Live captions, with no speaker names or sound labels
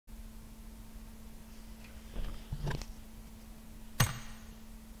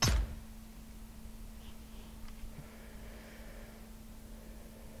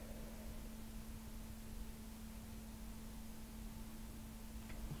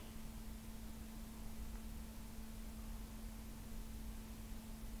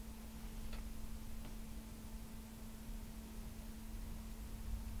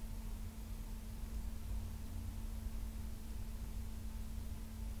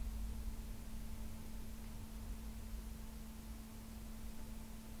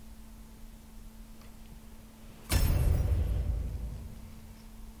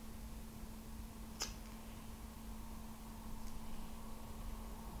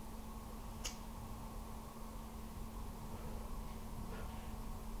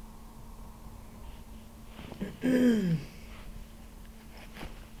I'd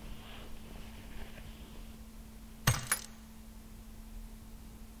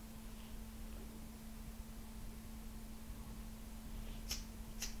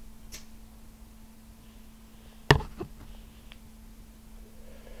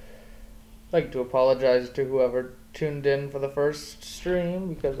like to apologize to whoever tuned in for the first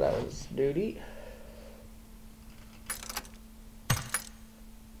stream because that was duty.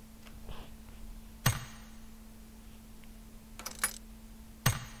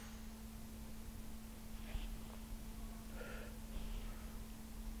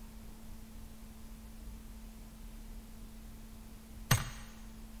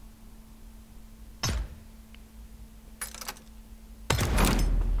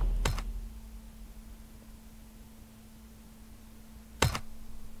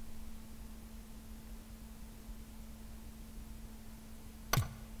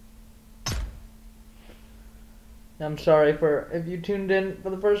 I'm sorry for if you tuned in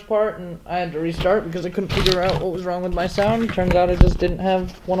for the first part and I had to restart because I couldn't figure out what was wrong with my sound. Turns out I just didn't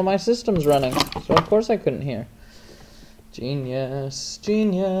have one of my systems running, so of course I couldn't hear. Genius,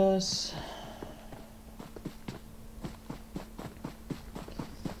 genius.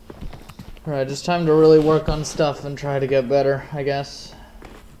 Alright, it's time to really work on stuff and try to get better, I guess.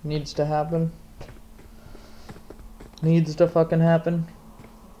 Needs to happen. Needs to fucking happen.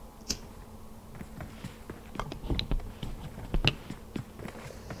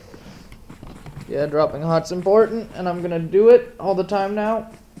 Yeah, dropping hot's important, and I'm gonna do it all the time now.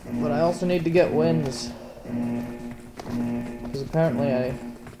 But I also need to get wins. Because apparently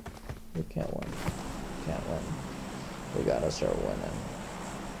we can't win. Can't win. We gotta start winning.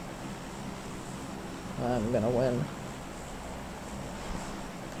 I'm gonna win.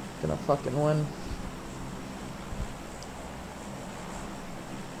 Gonna fucking win.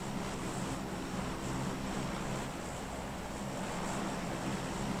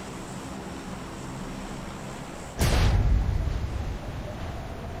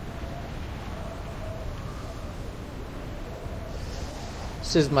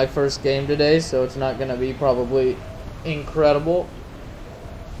 This is my first game today, so it's not gonna be probably incredible.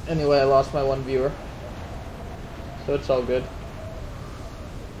 Anyway, I lost my one viewer, so it's all good.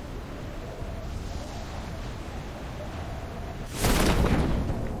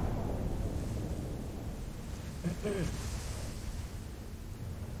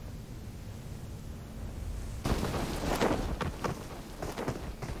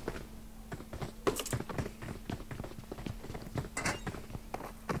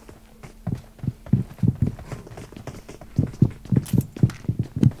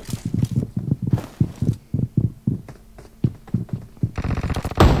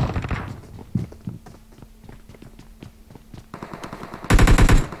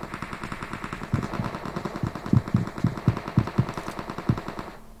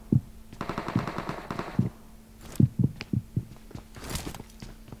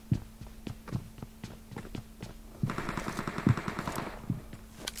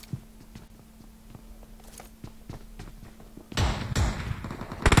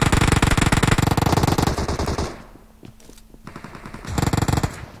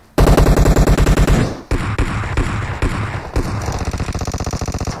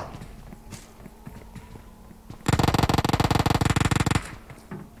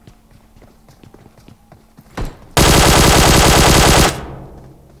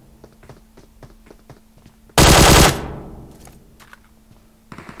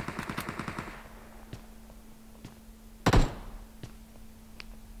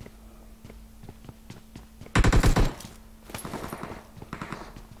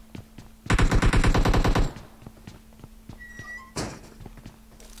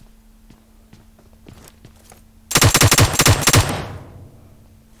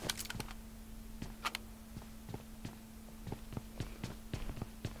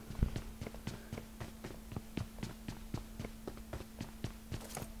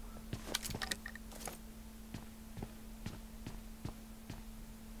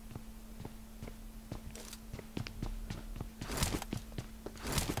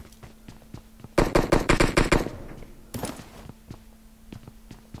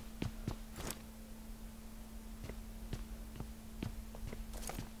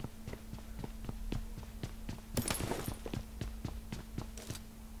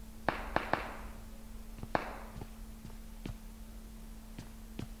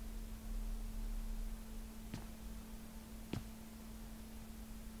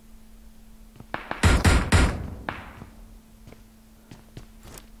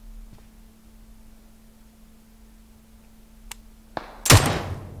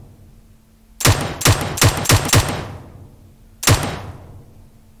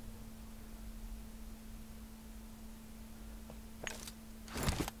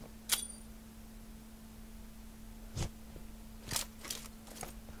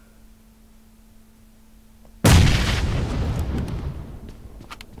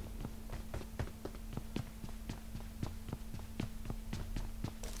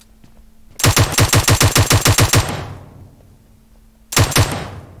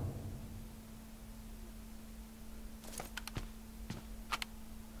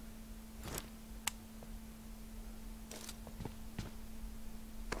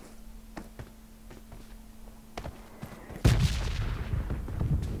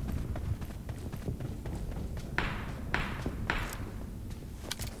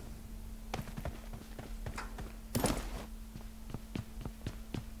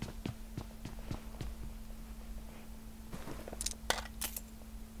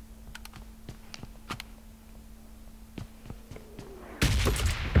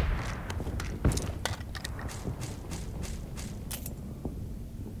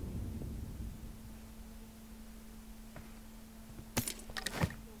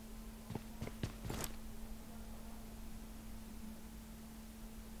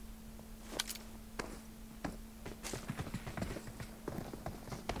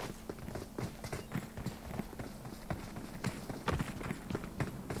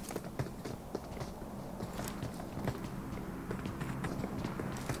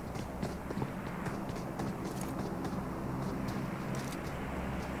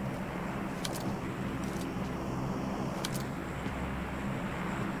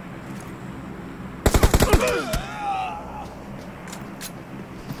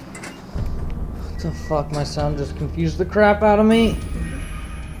 fuck, my sound just confused the crap out of me.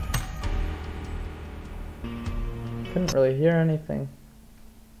 Couldn't really hear anything.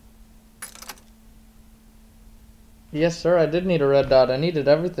 Yes, sir, I did need a red dot. I needed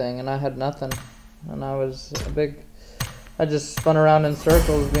everything, and I had nothing. And I was I just spun around in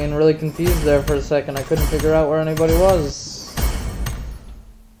circles, being really confused there for a second. I couldn't figure out where anybody was.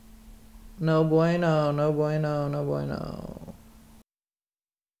 No bueno, no bueno, no bueno.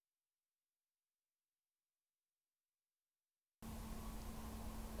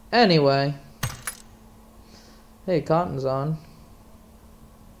 Anyway. Hey, Cotton's on.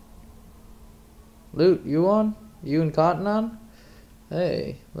 Loot, you on? You and Cotton on?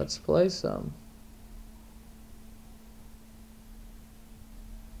 Hey, let's play some.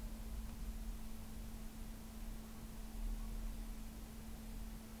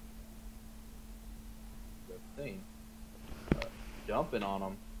 Thing. Dumping on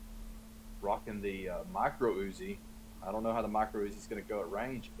them. Rocking the micro Uzi. I don't know how the micro Uzi's going to go at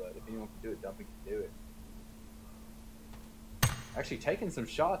range, but if anyone can do it, dumping can do it. Actually taking some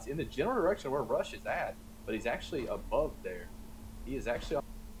shots in the general direction where Rush is at, but he's actually above there. He is actually on.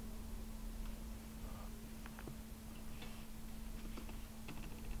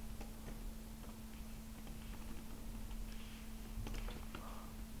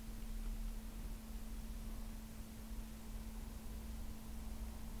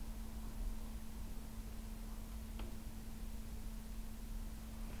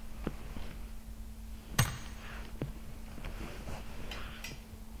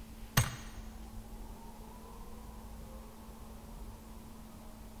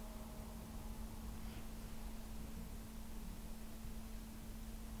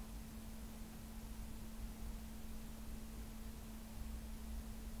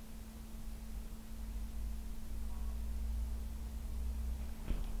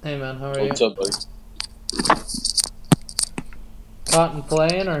 Hey man, how are you? What's up, buddy? Cotton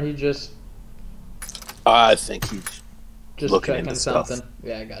playing, or he just I think he's looking checking into something? stuff.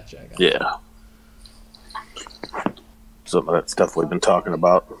 Yeah, I gotcha. Yeah. Some of that stuff we've been talking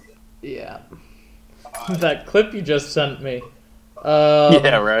about. Yeah. That clip you just sent me.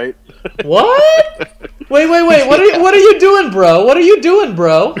 Yeah, right? What? Wait. What are you doing, bro? What are you doing,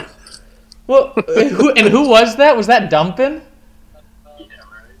 bro? Well, who was that? Was that Dumpin'?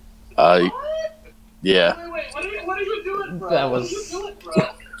 Yeah. Wait, what are you doing, bro? That was.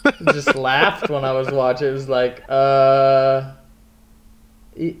 Just laughed when I was watching. It was like,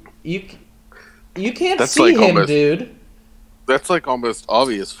 you can't That's see like him, almost, dude. That's like almost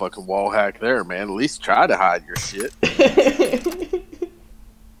obvious fucking wall hack there, man. At least try to hide your shit.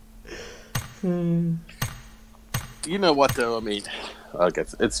 You know what, though? I mean, I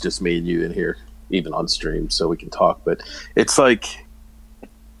guess it's just me and you in here, even on stream, so we can talk. But it's like,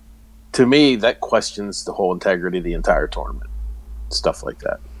 to me, that questions the whole integrity of the entire tournament. Stuff like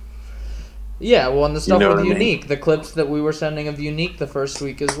that. Yeah, well, and the stuff You know with what I mean? Unique, the clips that we were sending of Unique the first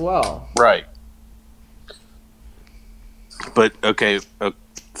week as well. Right. But, okay,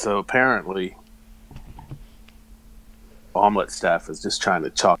 so apparently, Omlet staff is just trying to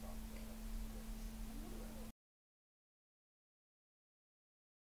chalk.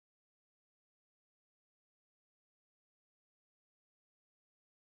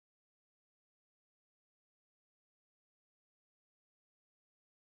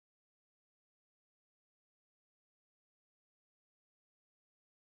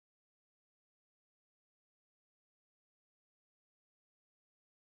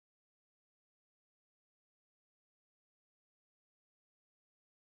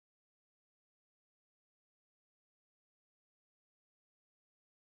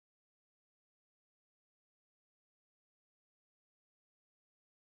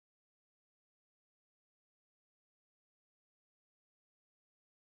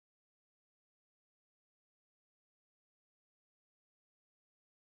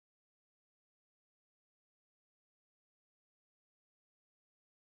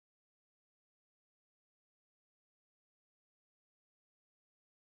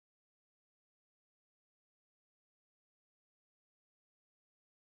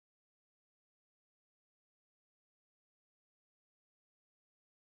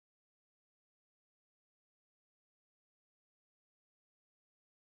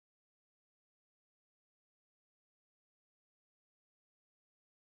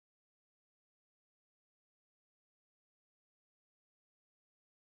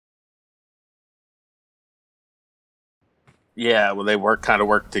 Yeah, well, they kind of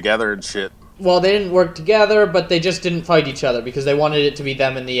work together and shit. Well, they didn't work together, but they just didn't fight each other because they wanted it to be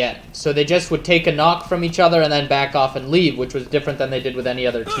them in the end. So they just would take a knock from each other and then back off and leave, which was different than they did with any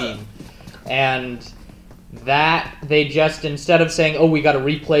other team. And that they just, instead of saying, oh, we got to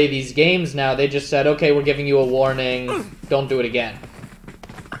replay these games now, they just said, okay, we're giving you a warning, don't do it again.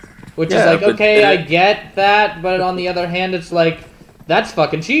 Which is like, okay, I get that, but on the other hand, it's like, that's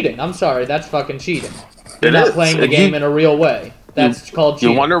fucking cheating. I'm sorry, that's fucking cheating. You're not playing the game in a real way. That's called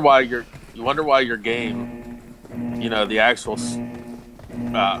cheating. You wonder why your game, you know, the actual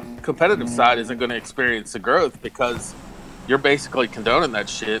competitive side isn't going to experience the growth, because you're basically condoning that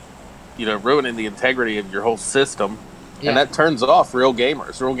shit, you know, ruining the integrity of your whole system, and that turns off real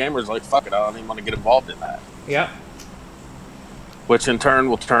gamers. Real gamers are like, fuck it, I don't even want to get involved in that. Yeah. Which in turn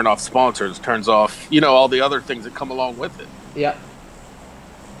will turn off sponsors, turns off, you know, all the other things that come along with it. Yeah.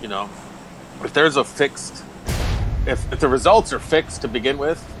 You know, if there's a fixed, if the results are fixed to begin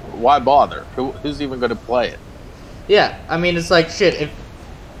with, why bother? Who's even going to play it? Yeah, I mean, it's like, shit,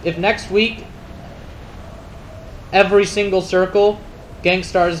 if next week every single circle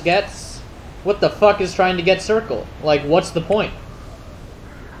Gangstars gets, what the fuck is trying to get circle? Like, what's the point?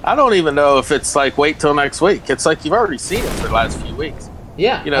 I don't even know if it's like, wait till next week. It's like, you've already seen it for the last few weeks.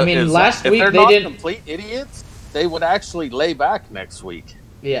 Yeah, you know, I mean, last week if they they're didn't... not complete idiots, they would actually lay back next week.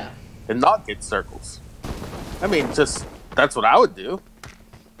 Yeah. And not get circles. I mean, just, that's what I would do.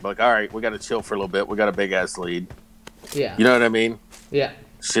 Like, all right, we got to chill for a little bit. We got a big-ass lead. Yeah. You know what I mean? Yeah.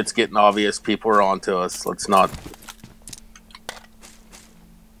 Shit's getting obvious. People are onto us. Let's not...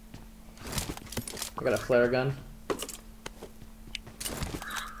 I got a flare gun.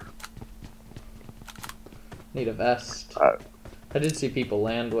 Need a vest. I did see people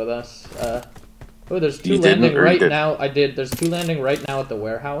land with us. Oh, there's two landing right now. I did. There's two landing right now at the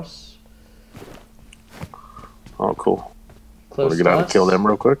warehouse. Oh, cool. Close Want to get out and kill them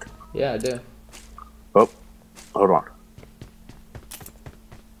real quick? Yeah, I do. Oh, hold on.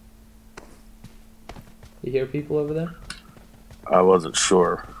 You hear people over there? I wasn't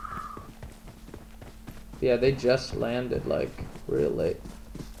sure. Yeah, they just landed, like, real late.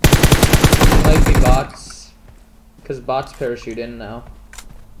 Might be bots. Because bots parachute in now.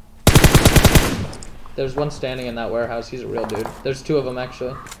 There's one standing in that warehouse. He's a real dude. There's two of them,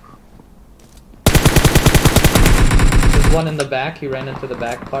 actually. There's one in the back. He ran into the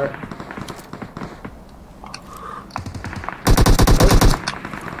back part. Oh.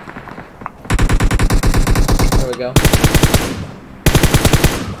 There we go.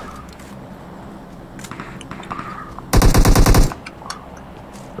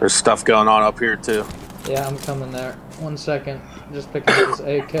 There's stuff going on up here, too. Yeah, I'm coming there. 1 second. Just picking up this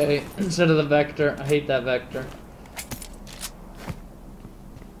AK instead of the Vector. I hate that Vector.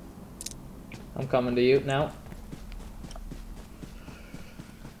 I'm coming to you now.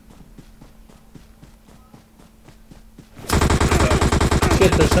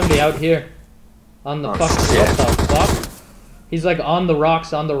 Shit, there's somebody out here. On the fuck. Shit. What the fuck? He's like on the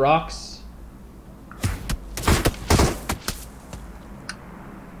rocks, on the rocks.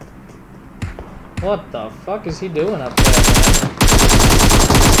 What the fuck is he doing up there, man?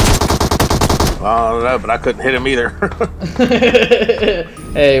 I don't know, but I couldn't hit him either.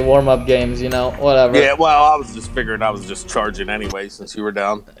 Hey, warm-up games, you know, whatever. Yeah, well, I was just figuring I was just charging anyway since you were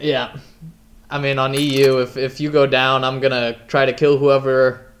down. Yeah. I mean, on EU, if you go down, I'm gonna try to kill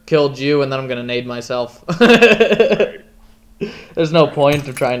whoever killed you, and then I'm gonna nade myself. Right. There's no point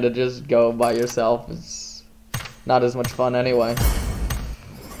of trying to just go by yourself. It's not as much fun anyway.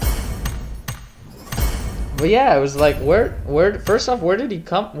 But yeah, it was like, first off, where did he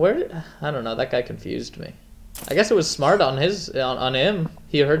come, I don't know, that guy confused me. I guess it was smart on him.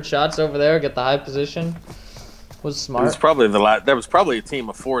 He heard shots over there, get the high position. Was smart. He was probably there was probably a team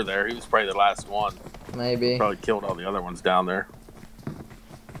of 4 there. He was probably the last one. Maybe. Probably killed all the other ones down there.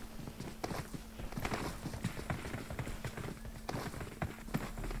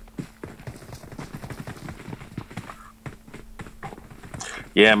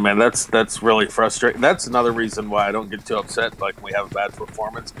 Yeah, man, that's really frustrating. That's another reason why I don't get too upset like when we have a bad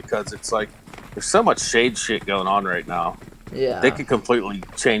performance, because it's like there's so much shade shit going on right now. Yeah. They could completely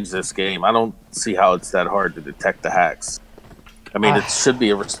change this game. I don't see how it's that hard to detect the hacks. I mean, it should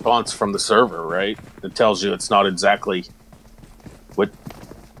be a response from the server, right? That tells you it's not exactly what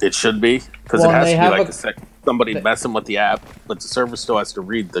it should be, because it has to be like somebody messing with the app, but the server still has to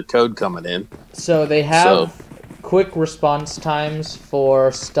read the code coming in. So they have quick response times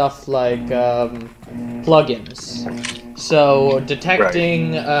for stuff like plugins. So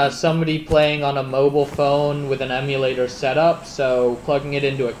detecting somebody playing on a mobile phone with an emulator setup, so plugging it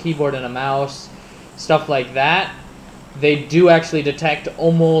into a keyboard and a mouse, stuff like that, they do actually detect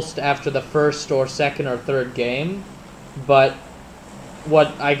almost after the first or second or third game. But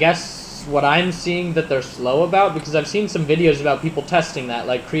what I'm seeing that they're slow about, because I've seen some videos about people testing that,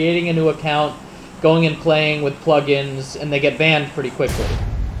 like creating a new account, going and playing with plugins, and they get banned pretty quickly.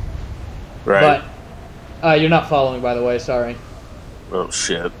 Right. But you're not following, by the way. Sorry. Oh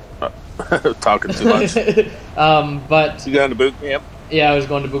shit. Talking too much. But you going to boot camp? Yeah, I was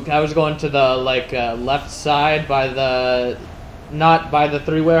going to boot camp. I was going to the left side by the, not by the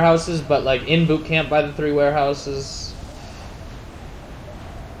 3 warehouses, but like in boot camp by the 3 warehouses.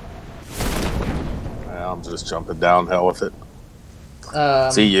 I'm just jumping down. Hell with it.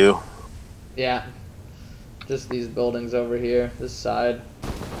 See you. Yeah. Just these buildings over here, this side.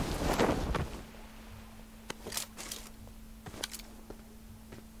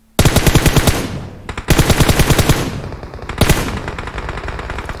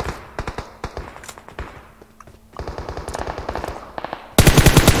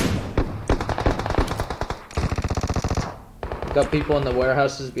 Got people in the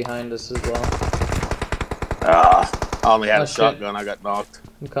warehouses behind us as well. I only had a shotgun. I got knocked.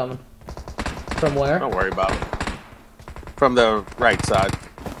 I'm coming. From where? Don't worry about it. From the right side.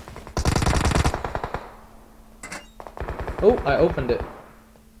 Oh, I opened it.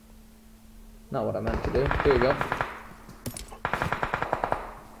 Not what I meant to do. Here we go.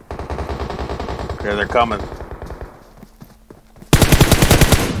 Here they're coming.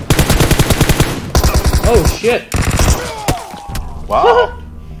 Oh shit! Wow.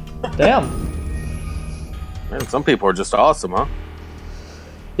 Damn. Man, some people are just awesome, huh?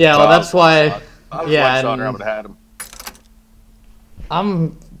 Yeah, well, that's why. Yeah, I would have had him.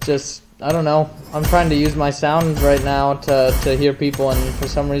 I'm just, I don't know. I'm trying to use my sound right now to hear people, and for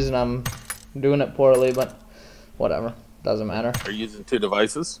some reason I'm doing it poorly, but whatever. Doesn't matter. Are you using 2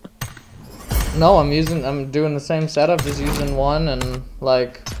 devices? No, I'm doing the same setup, just using one, and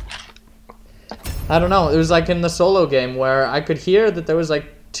like, I don't know. It was like in the solo game where I could hear that there was like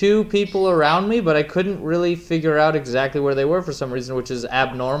 2 people around me, but I couldn't really figure out exactly where they were for some reason, which is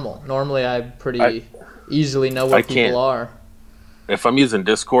abnormal. Normally I pretty easily know where people are. If I'm using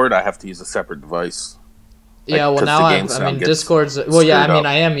Discord, I have to use a separate device. Yeah, well now I mean Discord's, well yeah, I mean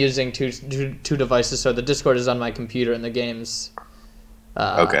I am using two devices, so the Discord is on my computer and the game's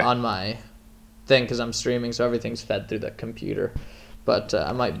on my thing because I'm streaming, so everything's fed through the computer. But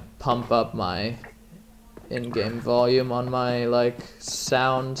I might pump up my in-game volume on my like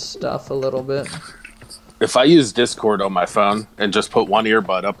sound stuff a little bit. If I use Discord on my phone and just put one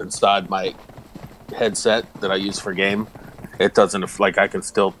earbud up inside my headset that I use for game, it doesn't, like, I can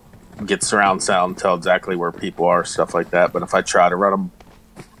still get surround sound, tell exactly where people are, stuff like that. But if I try to run them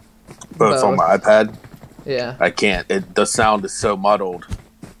both on my iPad, yeah, I can't. The sound is so muddled.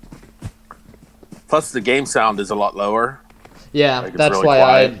 Plus, the game sound is a lot lower. Yeah, like, that's really why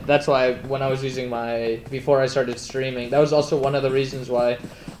quiet. that's why when I was using before I started streaming, that was also one of the reasons why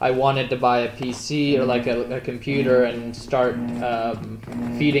I wanted to buy a PC or like a computer and start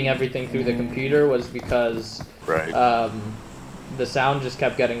feeding everything through the computer, was because the sound just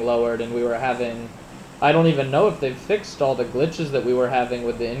kept getting lowered, and we were having, I don't even know if they've fixed all the glitches that we were having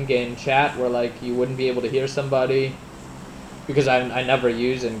with the in-game chat where like you wouldn't be able to hear somebody. Because I never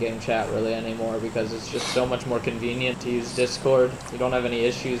use in-game chat really anymore because it's just so much more convenient to use Discord. You don't have any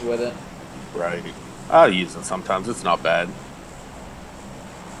issues with it. Right. I'll use it sometimes. It's not bad.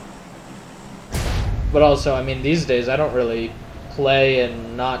 But also, I mean, these days I don't really play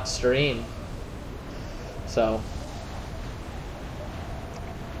and not stream. So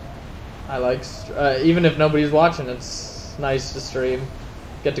I like, even if nobody's watching, it's nice to stream.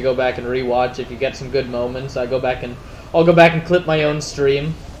 Get to go back and rewatch if you get some good moments. I'll go back and clip my own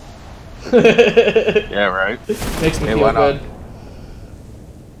stream. Yeah, right. Makes me feel good.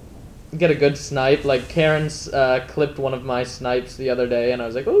 Get a good snipe. Like Karen's clipped one of my snipes the other day, and I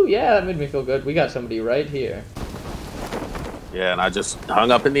was like, "Oh yeah, that made me feel good. We got somebody right here." Yeah, and I just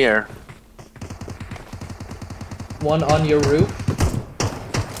hung up in the air. One on your roof.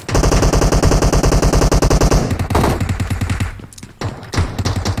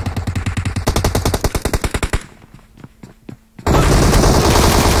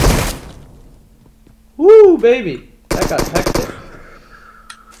 Woo, baby! That got hectic.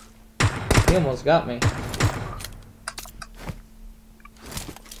 He almost got me.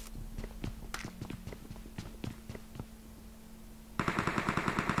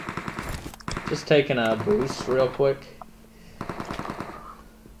 Just taking a boost real quick.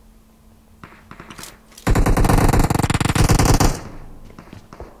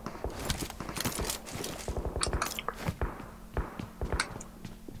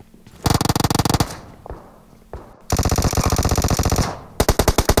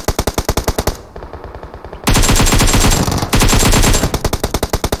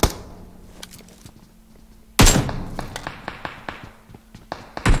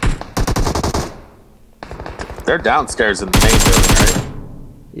 They're downstairs in the main building, right?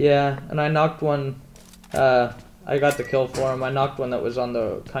 Yeah, and I knocked one. I got the kill for him. I knocked one that was on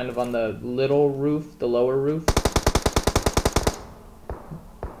the kind of on the little roof, the lower roof.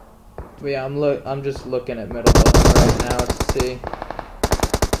 But yeah, I'm just looking at middle building right now to see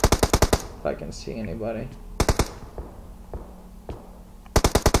if I can see anybody.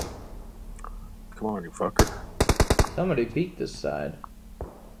 Come on, you fucker. Somebody peeked this side.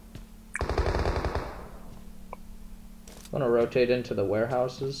 I'm gonna rotate into the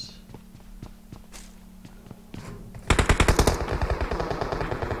warehouses.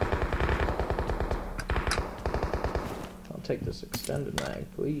 I'll take this extended mag,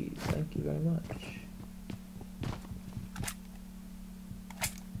 please. Thank you very much.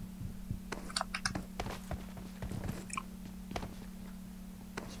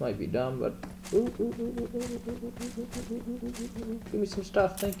 This might be dumb, but give me some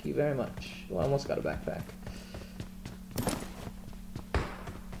stuff. Thank you very much. Well, I almost got a backpack.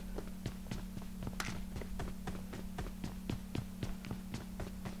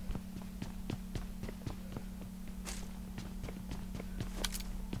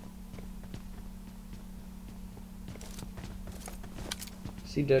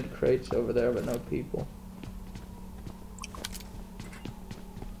 See dead crates over there, but no people.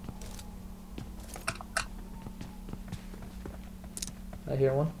 I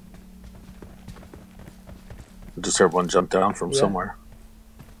hear one. I just heard one jump down from somewhere.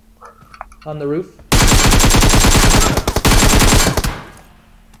 On the roof.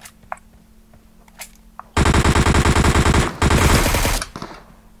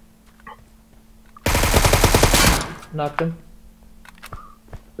 Knocked him.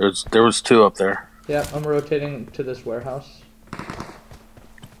 There was two up there. Yeah, I'm rotating to this warehouse.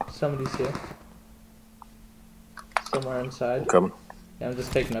 Somebody's here. Somewhere inside. I'm coming. Yeah, I'm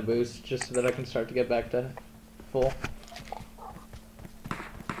just taking a boost just so that I can start to get back to full.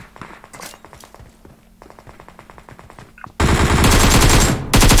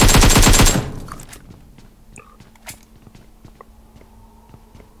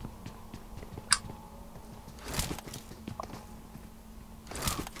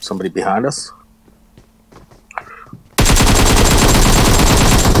 Somebody behind us?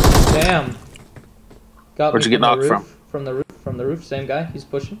 Damn. Got Where'd you get knocked from? From the roof, same guy, he's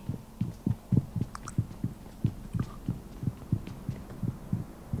pushing.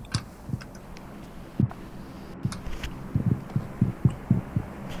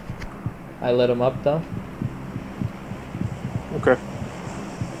 I lit him up though. Okay.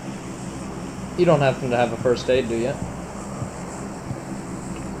 You don't happen to have a first aid, do you?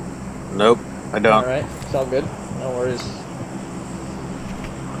 Nope, I don't. Alright, it's all good. No worries.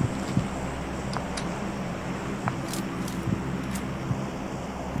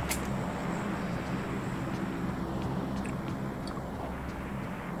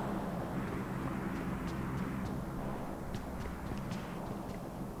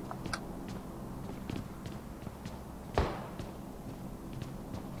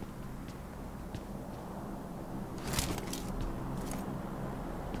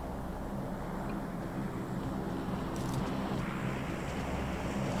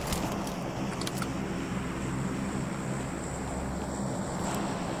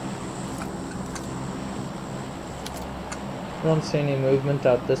 I don't see any movement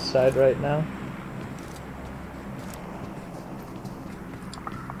out this side right now.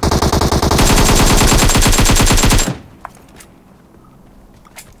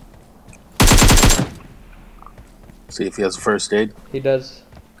 See if he has a first aid. He does.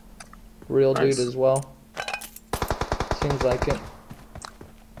 Real Nice. dude as well. Seems like it.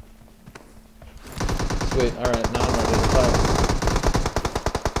 Sweet, alright, now I'm ready to fight.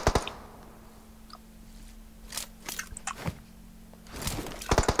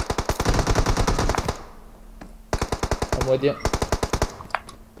 I'm with you.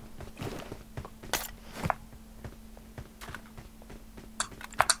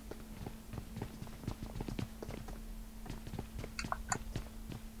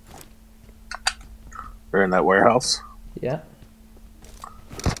 We're in that warehouse. Yeah.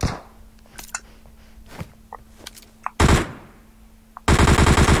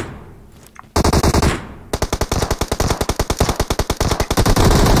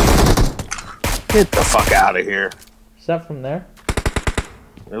 Get the fuck out of here. Is that from there?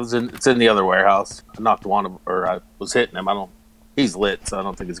 It's in the other warehouse. I knocked one of, or I was hitting him. He's lit, so I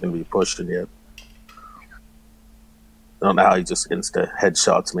don't think he's gonna be pushing yet. I don't know how he just insta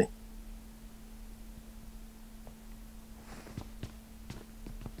headshots me.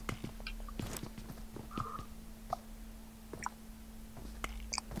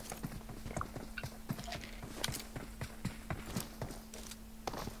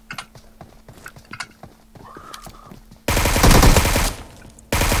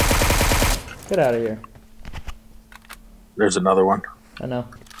 Get out of here. There's another one. I know.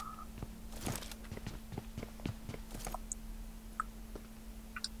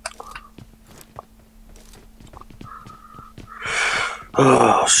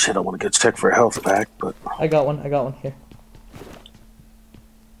 Oh shit! I want to go check for a health pack, but I got one. I got one here.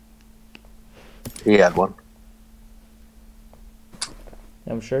 he had one.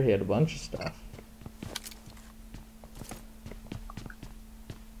 I'm sure he had a bunch of stuff.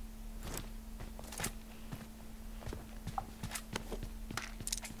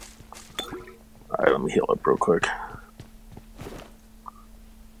 Alright, let me heal up real quick.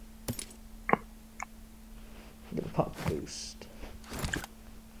 Get a pop boost.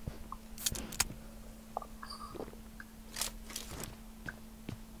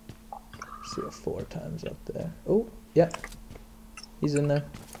 See a 4 times up there. Oh, yeah. He's in there.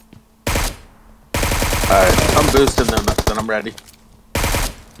 Alright, I'm boosting them, then I'm ready.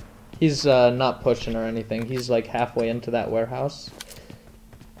 He's not pushing or anything. He's like halfway into that warehouse.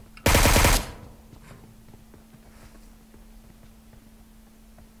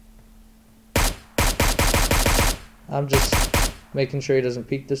 I'm just making sure he doesn't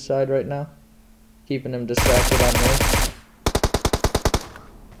peek this side right now. Keeping him distracted on me.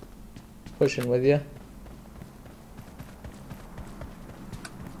 Pushing with you.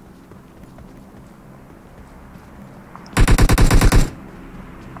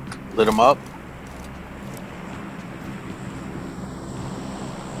 Lit him up.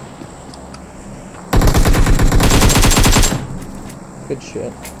 Good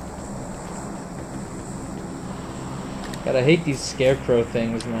shit. God, I hate these scarecrow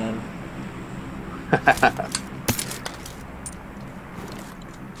things, man.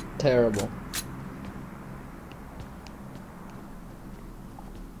 Terrible.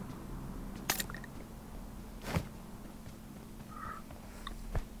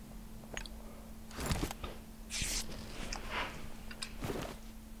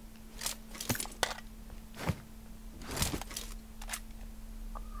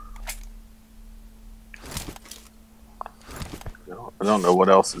 I don't know what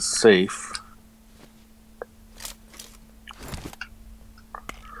else is safe.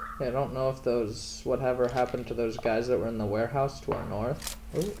 Yeah, I don't know if those, whatever happened to those guys that were in the warehouse to our north.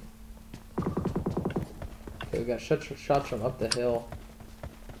 Ooh. Okay, we got shots from up the hill.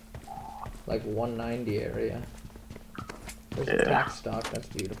 Like 190 area. There's a tack stock, that's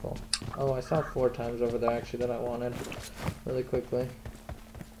beautiful. Oh, I saw 4 times over there actually that I wanted. Really quickly.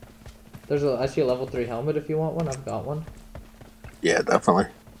 There's a, I see a level 3 helmet if you want one, I've got one. Yeah, definitely.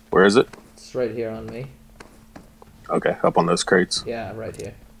 Where is it? It's right here on me. Okay, up on those crates. Yeah, right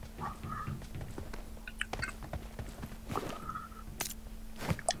here.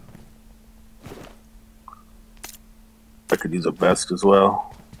 I could use a vest as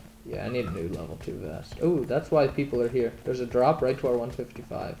well. Yeah, I need a new level 2 vest. Ooh, that's why people are here. There's a drop right to our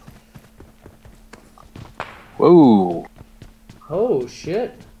 155. Whoa! Oh,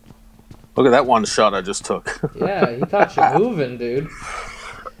 shit. Look at that one shot I just took. Yeah, he caught you moving, dude.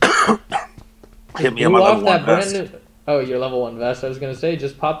 Hit me on my level 1 vest. New... Oh, your level 1 vest. I was going to say,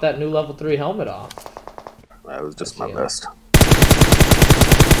 just pop that new level 3 helmet off. That was just my vest.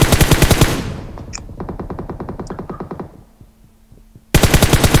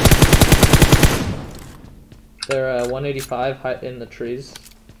 They're 185 high in the trees.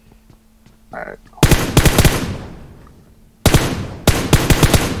 Alright.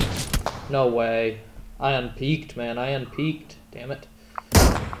 No way. I unpeaked, man. I unpeaked. Damn it.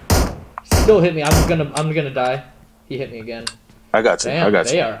 Still hit me. I'm gonna die. He hit me again. I got you. Damn, I got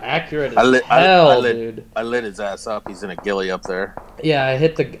you. They are accurate as hell, dude. I lit his ass up. He's in a ghillie up there. Yeah, I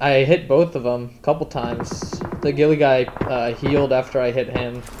hit both of them a couple times. The ghillie guy healed after I hit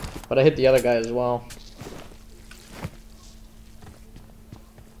him, but I hit the other guy as well.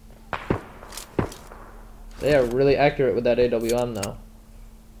 They are really accurate with that AWM though.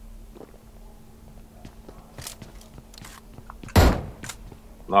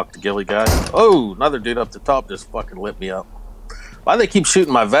 Knocked the ghillie guy. Oh, another dude up the top just fucking lit me up. Why they keep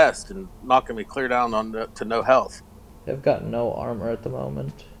shooting my vest and knocking me clear down to no health? They've got no armor at the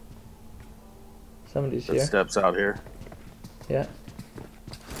moment. Somebody's here. Steps out here. Yeah.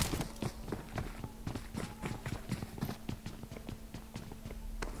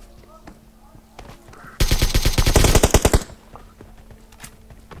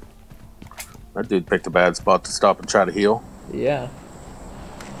 That dude picked a bad spot to stop and try to heal. Yeah.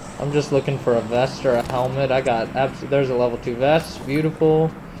 I'm just looking for a vest or a helmet. I got there's a level 2 vest, beautiful.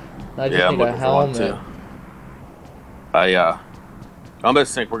 I just need a helmet. I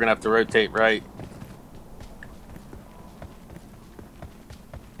almost think we're gonna have to rotate right.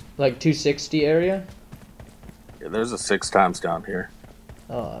 Like 260 area? Yeah, there's a 6 times down here.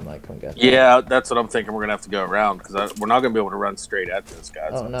 Oh, I might come get that. Yeah, that's what I'm thinking. We're gonna have to go around because we're not gonna be able to run straight at this guy.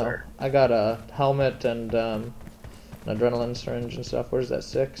 Oh no, there. I got a helmet and an adrenaline syringe and stuff. Where's that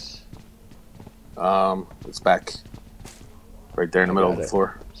 6? It's back right there in the middle of the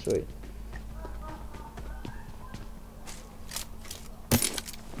floor. Sweet.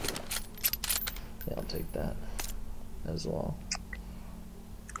 Yeah, I'll take that as well.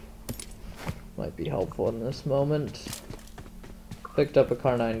 Might be helpful in this moment. Picked up a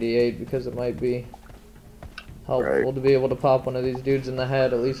Car 98 because it might be helpful to be able to pop one of these dudes in the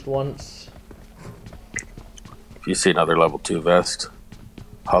head at least once. If you see another level 2 vest,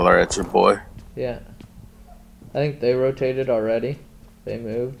 holler at your boy. Yeah. I think they rotated already. They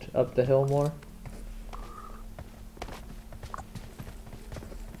moved up the hill more.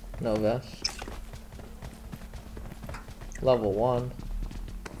 No vest. Level 1.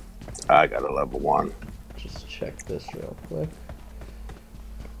 I got a level 1. Just check this real quick.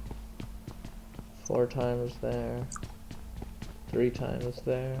 4 times there. 3 times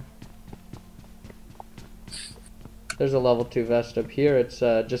there. There's a level 2 vest up here. It's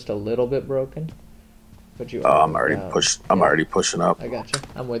just a little bit broken. But you I'm already already pushing up. I got you.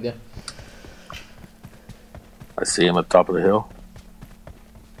 I'm with you. I see him at the top of the hill.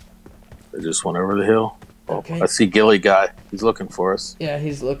 They just went over the hill. Oh, okay. I see Gilly guy. He's looking for us. Yeah,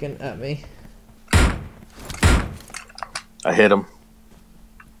 he's looking at me. I hit him.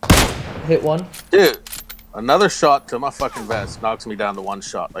 Hit one. Dude, another shot to my fucking vest knocks me down to 1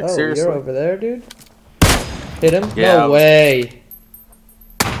 shot. Like, seriously? You're over there, dude? Hit him? Yeah, no way.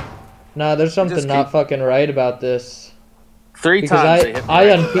 Nah, there's something not fucking right about this. 3 times they hit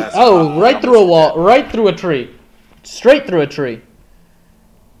me right through a wall, right through a tree. Straight through a tree.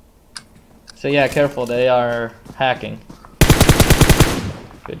 So yeah, careful, they are hacking.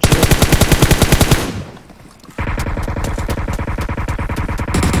 Good shit.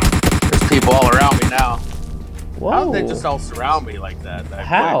 There's people all around me now. Whoa. How did they just all surround me like that?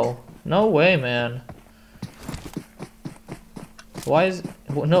 How? Quick? No way, man. Why is...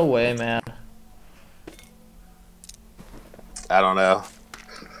 No way, man. I don't know.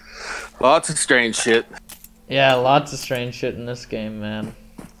 Lots of strange shit. Yeah, lots of strange shit in this game, man.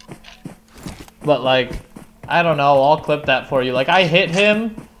 But, like, I don't know. I'll clip that for you. Like, I hit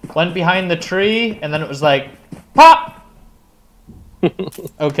him, went behind the tree, and then it was like, pop!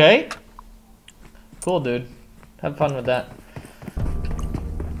 Okay. Cool, dude. Have fun with that.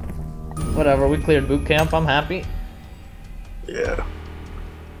 Whatever, we cleared boot camp. I'm happy. Yeah.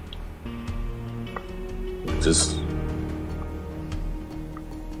 Just...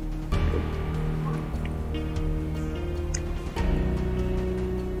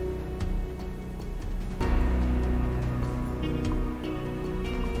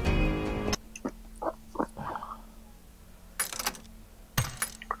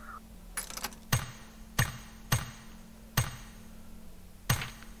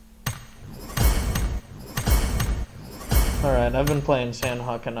 Alright, I've been playing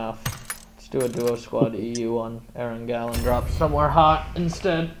Sandhawk enough. Let's do a duo squad EU on Aaron Gallon. Drop somewhere hot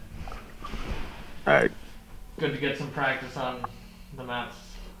instead. Alright. Good to get some practice on the maps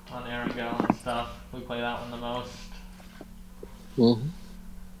on Aaron Gallon stuff. We play that one the most. Mm-hmm.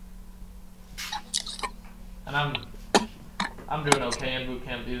 And I'm doing okay in boot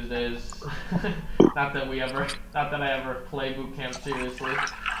camp these days. not that I ever play boot camp seriously.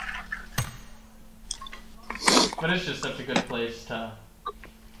 But it's just such a good place to...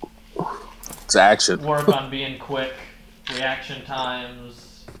 It's action. Work on being quick, reaction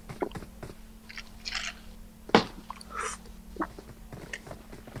times.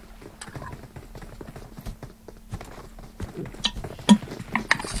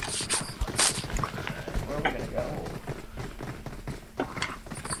 Where are we gonna go?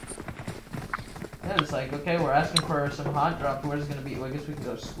 Yeah, it's like, okay, we're asking for some hot drop. Where's it gonna be? Well, I guess we can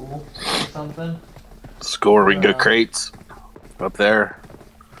go to school or something. Score, we can go crates up there.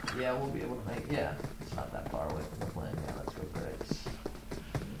 Yeah, we'll be able to make. Yeah, it's not that far away from the plane. Yeah, let's go crates.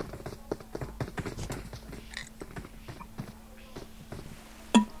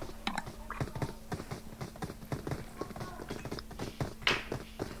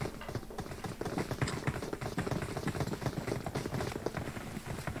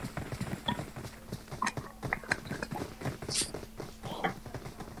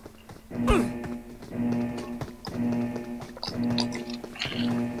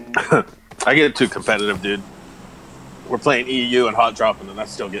 I get too competitive, dude. We're playing EU and hot dropping, and I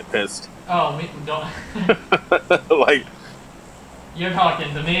still get pissed. Oh, me don't. Like, you're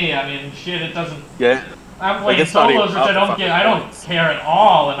talking to me. I mean, shit. It doesn't. Yeah. I'm playing solos, which I don't care at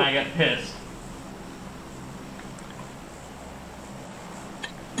all, and I get pissed.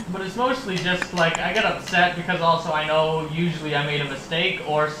 But it's mostly just like I get upset because also I know usually I made a mistake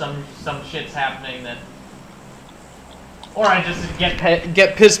or some shit's happening that, or I just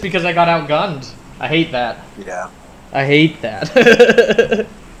get pissed because I got outgunned. I hate that. Yeah. I hate that.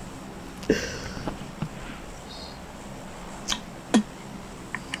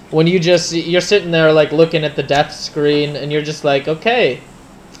 When you're sitting there like looking at the death screen and you're just like, okay,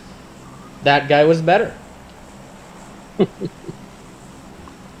 that guy was better. But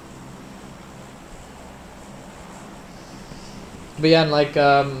yeah, in like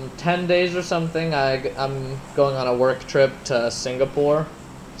 10 days or something, I'm going on a work trip to Singapore,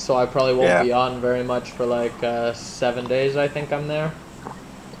 so I probably won't be on very much for like 7 days. I think I'm there.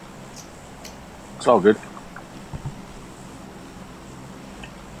 It's all good.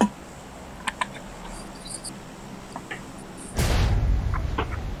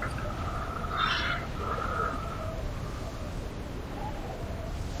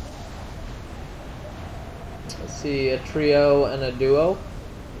 See a trio and a duo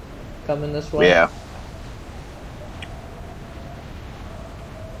coming this way. Yeah.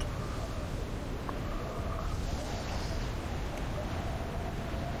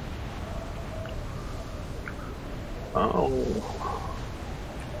 Oh.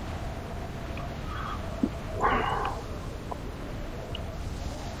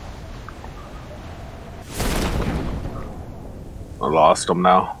 I lost them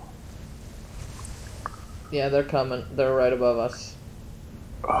now. Yeah, they're coming. They're right above us.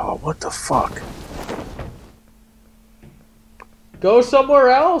 Oh, what the fuck? Go somewhere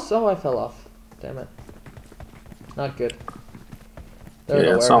else! Oh, I fell off. Damn it. Not good.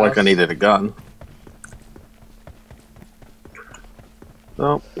 Yeah, it's not like I needed a gun.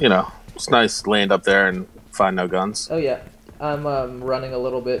 Well, you know, it's nice to land up there and find no guns. Oh yeah. I'm running a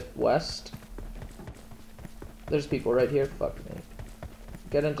little bit west. There's people right here. Fuck me.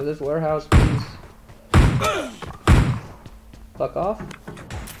 Get into this warehouse, please. Fuck off.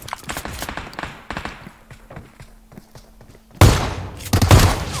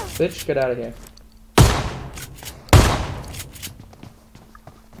 Bitch, get out of here.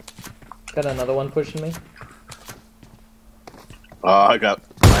 Got another one pushing me. Oh, I got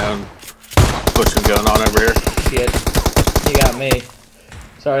my own pushing going on over here. Shit. You got me.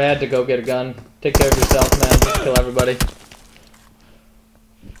 Sorry, I had to go get a gun. Take care of yourself, man. Just kill everybody.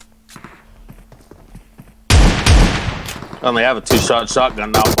 I only have a 2-shot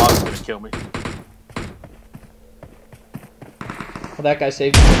shotgun now. Bot's gonna kill me. Well, that guy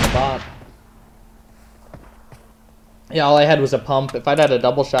saved me from the bot. Yeah, all I had was a pump. If I'd had a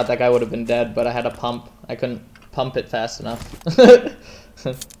double shot, that guy would have been dead, but I had a pump. I couldn't pump it fast enough.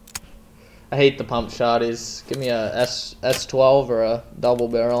 I hate the pump shotties. Give me a S12 or a double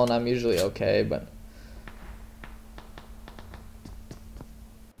barrel, and I'm usually okay, but...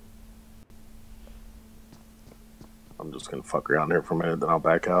 I'm just gonna fuck around here for a minute, then I'll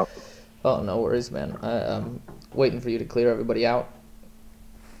back out. Oh, no worries, man. I'm waiting for you to clear everybody out.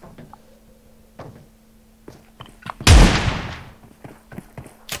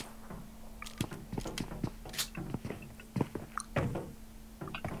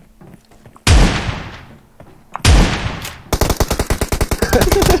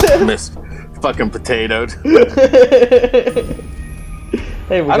 Missed. Fucking potatoed.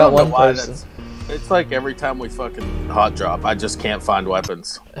 Hey, we got one person. It's like every time we fucking hot drop, I just can't find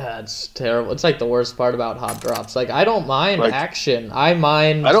weapons. It's terrible. It's like the worst part about hot drops. Like, I don't mind action. I don't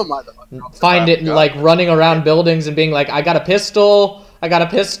mind the hot drops. Like running around buildings and being like, I got a pistol, I got a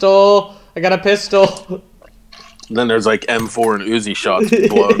pistol, I got a pistol. And then there's like M4 and Uzi shots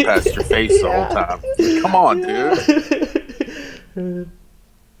blowing past your face the whole time. Come on, dude.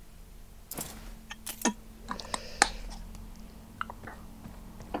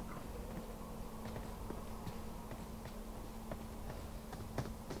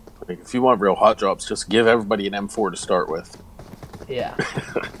 If you want real hot drops, just give everybody an M4 to start with. Yeah.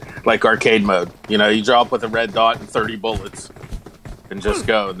 Like arcade mode. You know, you drop with a red dot and 30 bullets and just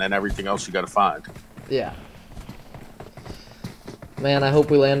go, and then everything else you gotta find. Yeah. Man, I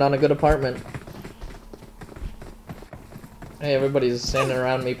hope we land on a good apartment. Hey, everybody's standing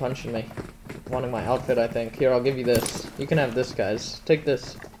around me punching me. Wanting my outfit, I think. Here, I'll give you this. You can have this, guys. Take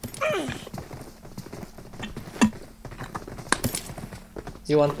this.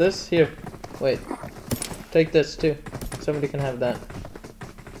 You want this? Here. Wait. Take this too. Somebody can have that.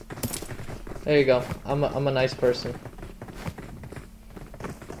 There you go. I'm a nice person.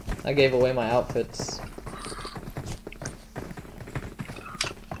 I gave away my outfits.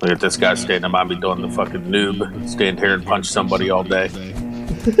 Look at this guy standing by me doing the fucking noob. Stand here and punch somebody all day.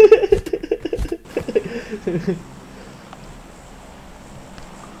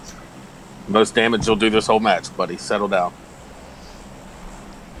 Most damage you'll do this whole match, buddy. Settle down.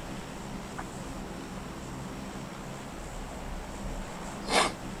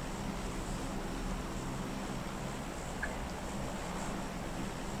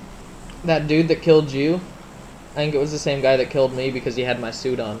 That dude that killed you, I think it was the same guy that killed me because he had my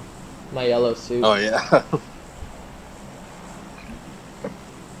suit on. My yellow suit. Oh, yeah.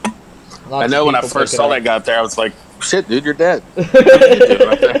 I know when I first saw that guy up there, I was like, shit, dude, you're dead.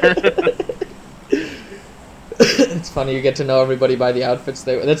 It's funny, you get to know everybody by the outfits.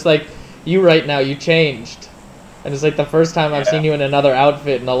 That's like, you right now, you changed. And it's like the first time I've seen you in another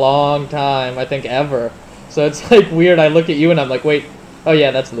outfit in a long time, I think ever. So it's like weird, I look at you and I'm like, wait, oh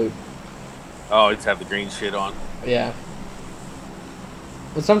yeah, that's Luke. Oh, it's have the green shit on. Yeah.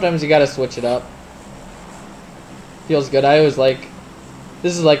 But sometimes you gotta switch it up. Feels good. I always like,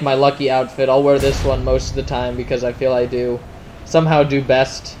 this is like my lucky outfit. I'll wear this one most of the time because I feel I somehow do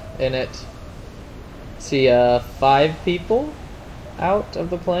best in it. See, 5 people out of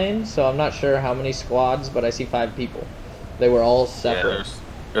the plane, so I'm not sure how many squads, but I see 5 people. They were all separate. Yeah,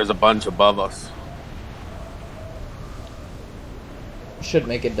 there's a bunch above us. Should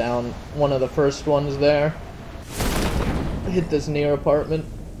make it down one of the first ones there. Hit this near apartment.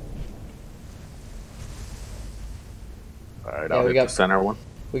 Alright, I'll hit the center one.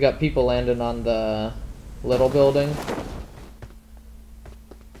 We got people landing on the little building.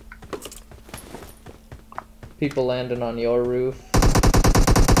 People landing on your roof.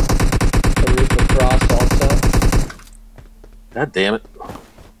 The roof across also. God damn it.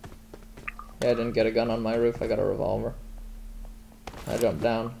 Yeah, I didn't get a gun on my roof. I got a revolver. I jumped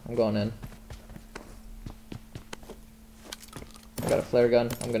down. I'm going in. I got a flare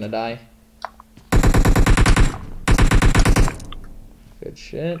gun. I'm gonna die. Good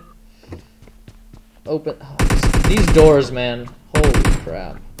shit. Open. Oh, these doors, man. Holy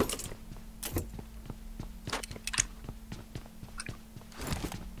crap.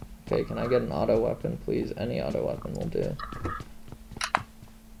 Okay, can I get an auto weapon, please? Any auto weapon will do.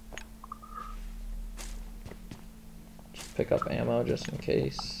 Just pick up ammo just in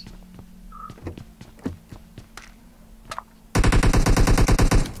case.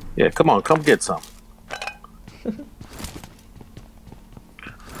 Yeah, come on, come get some. Alright,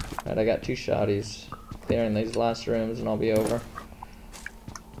 I got 2 shotties. Clearing these last rooms and I'll be over.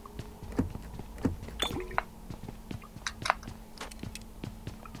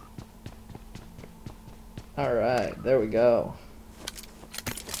 Alright, there we go.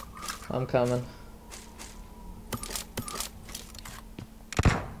 I'm coming.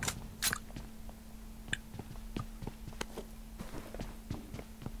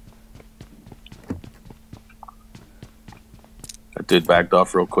 That dude backed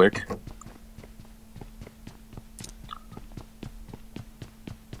off real quick.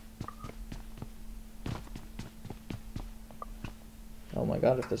 Oh my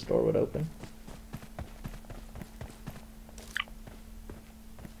god, if this door would open.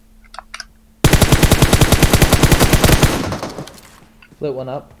 Lit one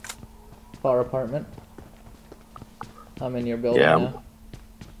up. Far apartment. I'm in your building now.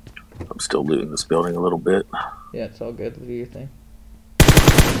 I'm still looting this building a little bit. Yeah, it's all good. Do your thing.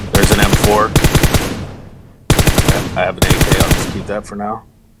 There's an M4. I have an AK. I'll just keep that for now.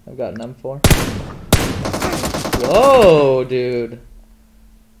 I've got an M4. Whoa, dude.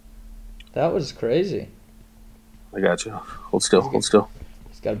 That was crazy. I got you. Hold still, hold still.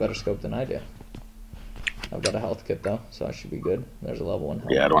 He's got a better scope than I do. I've got a health kit though, so I should be good. There's a level 1 health.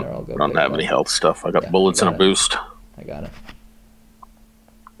 Yeah, I don't have any health stuff. I got bullets and a boost. I got it.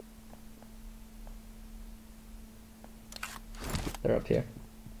 They're up here.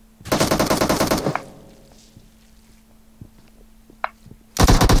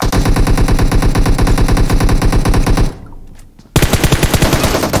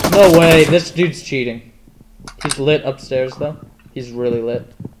 No way, this dude's cheating. He's lit upstairs though. He's really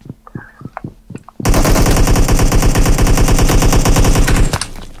lit.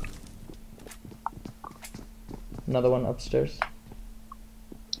 Another one upstairs.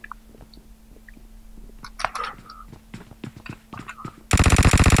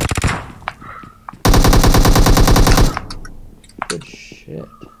 Good shit.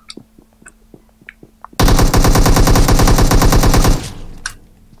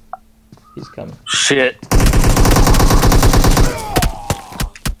 He's coming. Shit.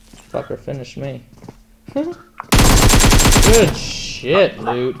 Fucker finished me. Good shit,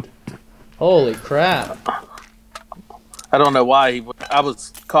 dude. Holy crap. I don't know why he I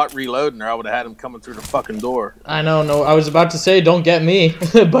was caught reloading, or I would have had him coming through the fucking door. I know, no, I was about to say, don't get me,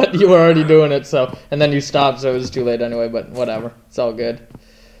 but you were already doing it, so, and then you stopped, so it was too late anyway, but whatever, it's all good.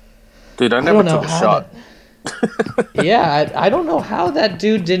 Dude, I never took a shot. Yeah, I don't know how that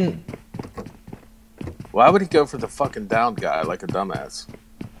dude didn't... Why would he go for the fucking downed guy like a dumbass?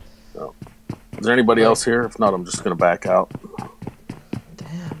 No. Is there anybody else here? If not, I'm just gonna back out.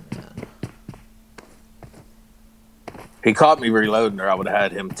 Damn, man. He caught me reloading, or I would have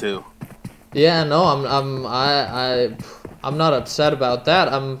had him too. Yeah, no, I'm not upset about that.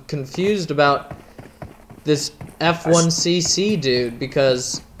 I'm confused about this F1CC dude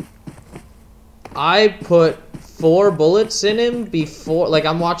because I put 4 bullets in him before, like,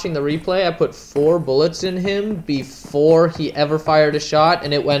 I'm watching the replay. I put 4 bullets in him before he ever fired a shot,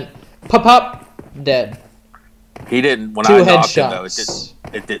 and it went pop pop, dead. He didn't. When 2 I knocked him, though, headshots.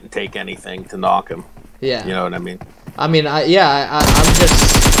 it didn't take anything to knock him. Yeah. You know what I mean? I mean, I'm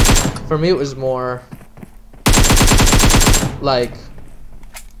just, for me it was more like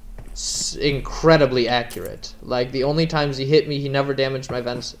incredibly accurate. Like, the only times he hit me, he never damaged my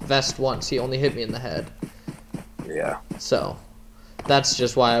vest once. He only hit me in the head. Yeah. So that's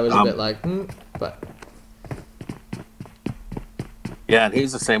just why I was a bit like, but yeah, and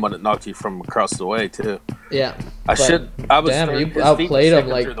he's the same one that knocked you from across the way too. Yeah. I was damn, his you feet were outplayed him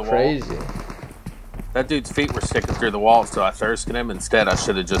sticking like through the crazy. wall. That dude's feet were sticking through the wall, so I thirsted him. Instead, I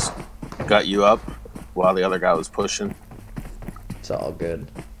should have just got you up while the other guy was pushing. It's all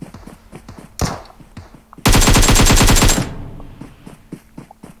good.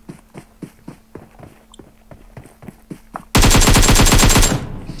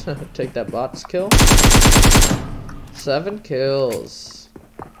 Take that bot's kill. 7 kills.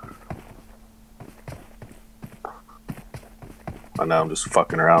 I know, I'm just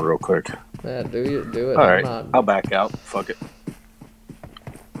fucking around real quick. Yeah, do it. All right, I'll back out. Fuck it.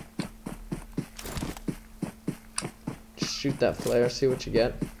 Just shoot that flare, see what you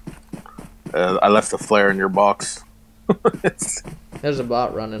get. I left the flare in your box. There's a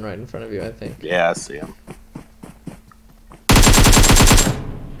bot running right in front of you, I think. Yeah, I see him.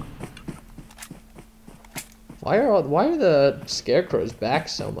 Why are the scarecrows back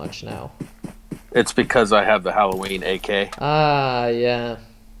so much now? It's because I have the Halloween AK. Ah, yeah.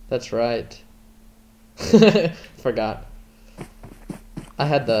 That's right. Forgot. I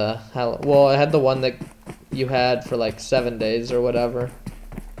had the I had the one that you had for like 7 days or whatever.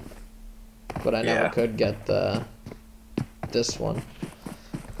 But I never could get this one.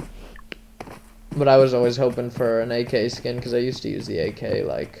 But I was always hoping for an AK skin because I used to use the AK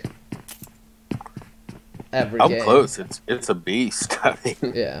like every game. Up close, it's a beast. I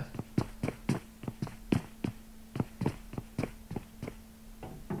mean, yeah.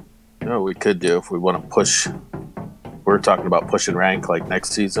 You know what we could do if we want to push. We're talking about pushing rank like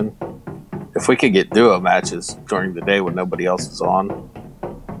next season. If we could get duo matches during the day when nobody else is on,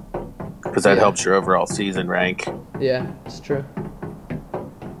 because that helps your overall season rank. Yeah, it's true.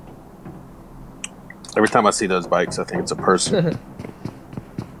 Every time I see those bikes, I think it's a person.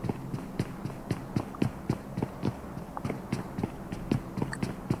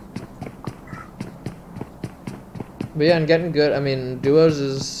 But yeah, and getting good. I mean, duos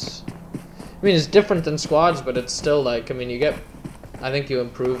is. I mean, it's different than squads, but it's still like. I mean, you get. I think you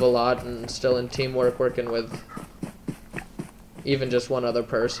improve a lot, and still in teamwork, working with even just one other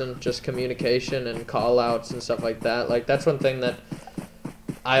person, just communication and call outs and stuff like that. Like, that's one thing that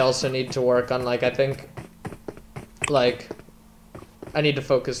I also need to work on. Like, I think, like, I need to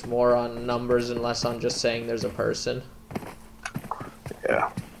focus more on numbers and less on just saying there's a person.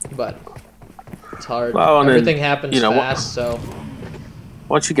 Yeah. But it's hard. Well, everything happens fast, so.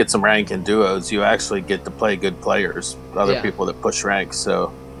 Once you get some rank in duos, you actually get to play good players, other people that push ranks,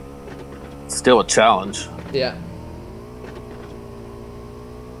 so it's still a challenge. Yeah.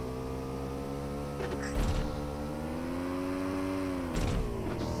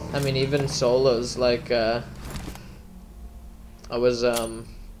 I mean, even solos, like, I was,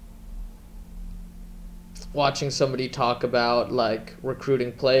 watching somebody talk about, like,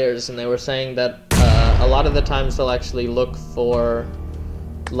 recruiting players, and they were saying that, a lot of the times they'll actually look for,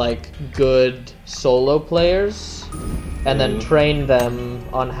 like, good solo players, and then train them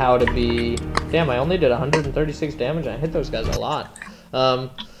on how to be... Damn, I only did 136 damage, and I hit those guys a lot.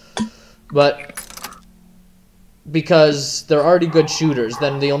 But... because they're already good shooters,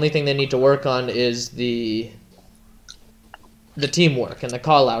 then the only thing they need to work on is the teamwork and the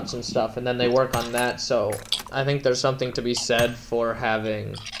call-outs and stuff, and then they work on that. So I think there's something to be said for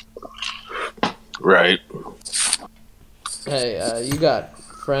having... Right. Hey, you got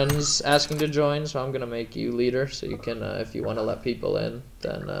friends asking to join, so I'm gonna make you leader, so you can, if you want to let people in,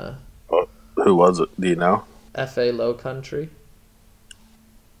 then Who was it? Do you know? FA Low Country.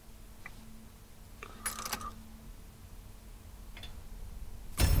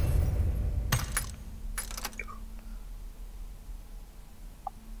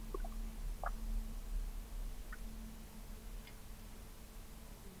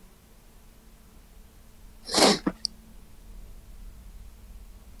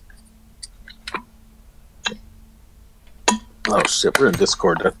 Oh shit, we're in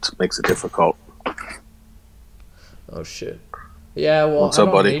Discord. That makes it difficult. Oh shit. Yeah, well, What's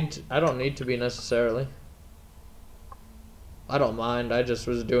up, buddy? I don't need to be necessarily. I don't mind. I just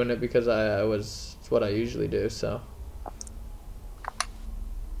was doing it because it's what I usually do, so.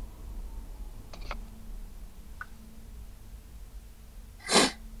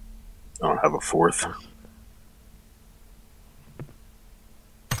 I don't have a fourth.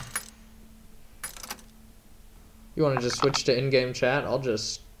 You want to just switch to in-game chat? I'll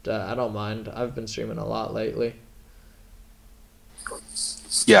just, I don't mind. I've been streaming a lot lately.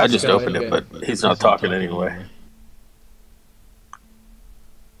 Yeah, I just opened it, but he's not talking anyway.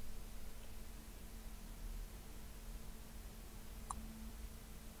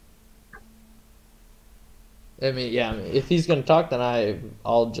 I mean, yeah, if he's going to talk, then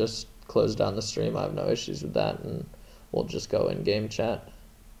I'll just close down the stream. I have no issues with that, and we'll just go in-game chat.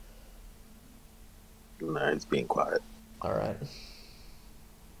 Nah, he's being quiet. All right.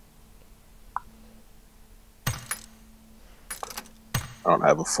 I don't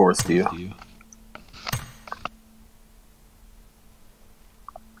have a fourth, do you?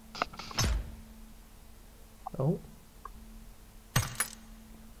 Oh.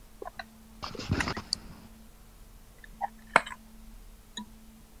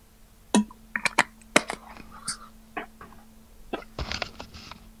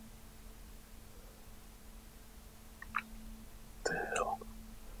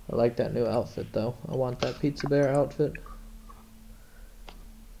 I like that new outfit, though. I want that Pizza Bear outfit.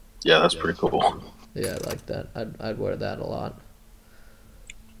 Yeah, that's pretty cool. Yeah, I like that. I'd wear that a lot.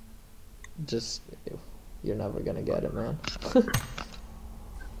 Just, you're never gonna get it, man.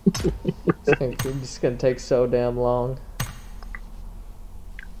 It's gonna take so damn long.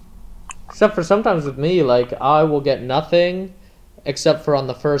 Except for sometimes with me, like, I will get nothing except for on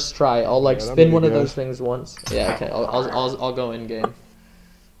the first try. I'll, like, spin one of those things once. Yeah, okay, I'll go in-game.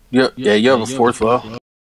 Yeah, you have a fourth, well.